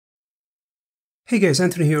Hey guys,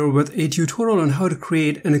 Anthony here with a tutorial on how to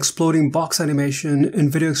create an exploding box animation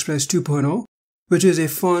in VideoExpress 2.0, which is a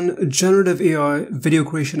fun generative AI video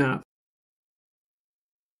creation app.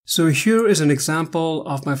 So here is an example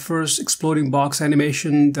of my first exploding box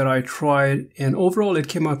animation that I tried, and overall it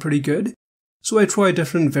came out pretty good. So I tried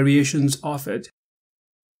different variations of it.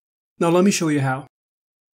 Now let me show you how.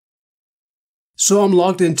 So I'm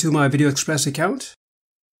logged into my VideoExpress account.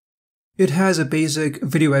 It has a basic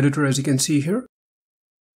video editor, as you can see here.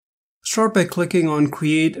 Start by clicking on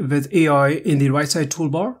Create with AI in the right side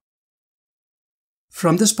toolbar.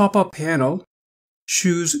 From this pop-up panel,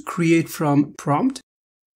 choose Create from Prompt.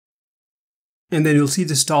 And then you'll see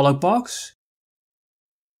this dialog box.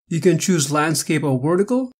 You can choose landscape or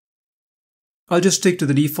vertical. I'll just stick to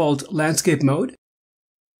the default landscape mode.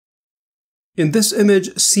 In this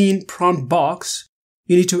image scene prompt box,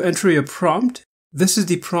 you need to enter a prompt. This is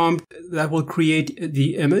the prompt that will create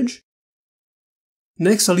the image.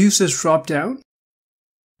 Next, I'll use this drop down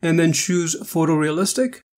and then choose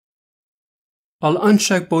photorealistic. I'll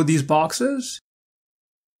uncheck both these boxes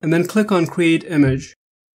and then click on create image.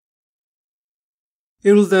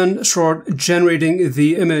 It will then start generating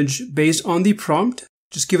the image based on the prompt.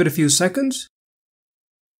 Just give it a few seconds.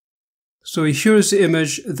 So here's the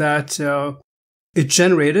image that it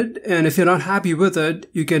generated, and if you're not happy with it,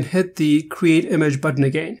 you can hit the create image button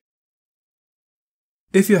again.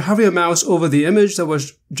 If you hover your mouse over the image that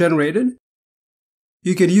was generated,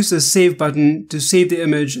 you can use the save button to save the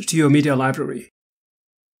image to your media library.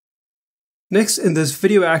 Next, in this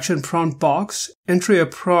video action prompt box, enter a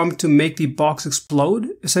prompt to make the box explode.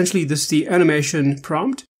 Essentially, this is the animation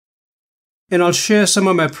prompt. And I'll share some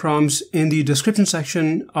of my prompts in the description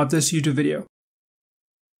section of this YouTube video.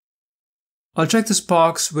 I'll check this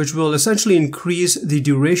box, which will essentially increase the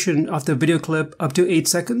duration of the video clip up to 8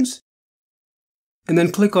 seconds. And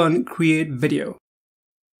then click on Create Video.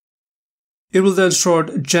 It will then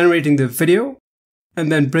start generating the video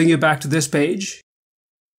and then bring you back to this page,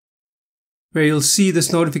 where you'll see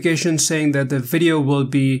this notification saying that the video will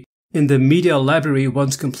be in the media library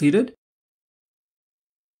once completed.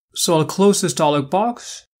 So I'll close this dialog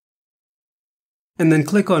box and then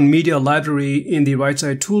click on Media Library in the right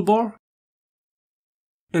side toolbar.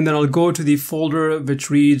 And then I'll go to the folder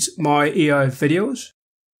which reads My AI Videos.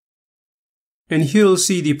 And here you'll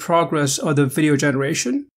see the progress of the video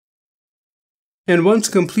generation. And once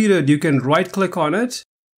completed, you can right click on it.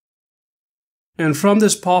 And from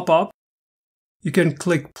this pop-up, you can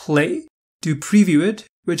click play to preview it,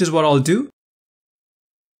 which is what I'll do.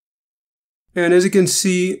 And as you can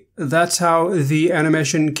see, that's how the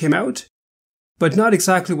animation came out, but not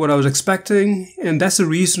exactly what I was expecting. And that's the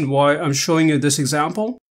reason why I'm showing you this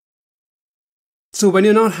example. So when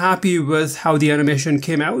you're not happy with how the animation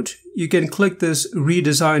came out, you can click this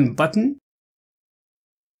redesign button,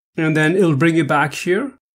 and then it'll bring you back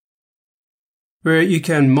here, where you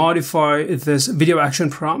can modify this video action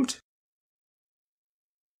prompt.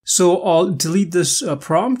 So I'll delete this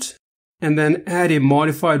prompt and then add a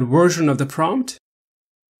modified version of the prompt,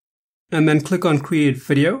 and then click on Create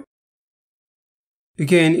Video.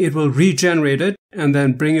 Again, it will regenerate it and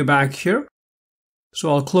then bring you back here. So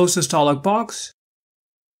I'll close this dialog box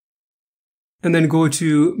and then go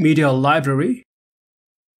to Media Library.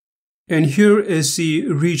 And here is the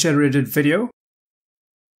regenerated video.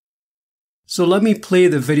 So let me play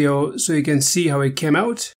the video so you can see how it came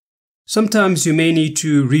out. Sometimes you may need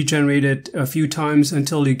to regenerate it a few times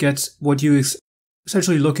until you get what you're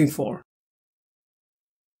essentially looking for.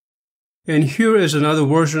 And here is another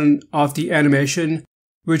version of the animation,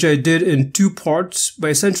 which I did in 2 parts by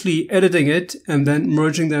essentially editing it and then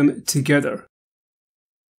merging them together.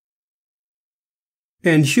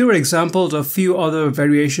 And here are examples of a few other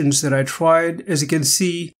variations that I tried. As you can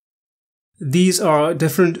see, these are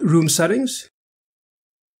different room settings.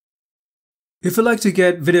 If you'd like to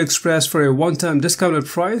get VideoExpress for a one-time discounted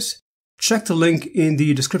price, check the link in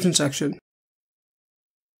the description section.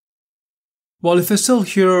 Well, if you're still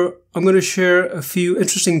here, I'm going to share a few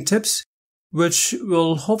interesting tips which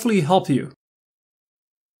will hopefully help you.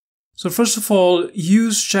 So first of all,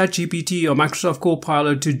 use ChatGPT or Microsoft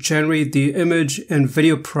Copilot to generate the image and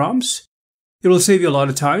video prompts. It will save you a lot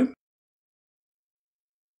of time.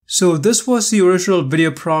 So this was the original video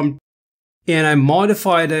prompt, and I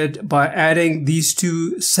modified it by adding these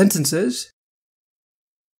 2 sentences.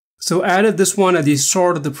 So added this one at the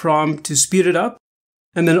start of the prompt to speed it up,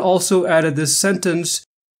 and then also added this sentence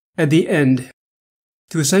at the end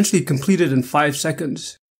to essentially complete it in 5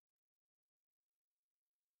 seconds.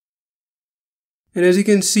 And as you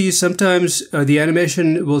can see, sometimes the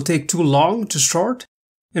animation will take too long to start.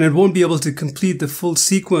 and it won't be able to complete the full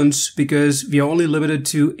sequence because we are only limited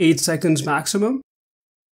to 8 seconds maximum.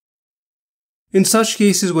 In such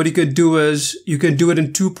cases, what you could do is you can do it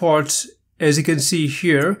in 2 parts. As you can see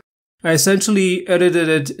here, I essentially edited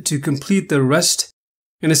it to complete the rest.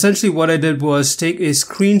 And essentially what I did was take a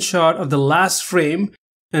screenshot of the last frame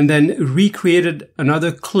and then recreated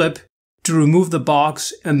another clip to remove the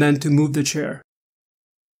box and then to move the chair.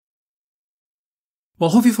 Well,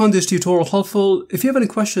 hope you found this tutorial helpful. If you have any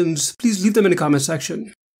questions, please leave them in the comment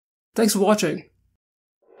section. Thanks for watching.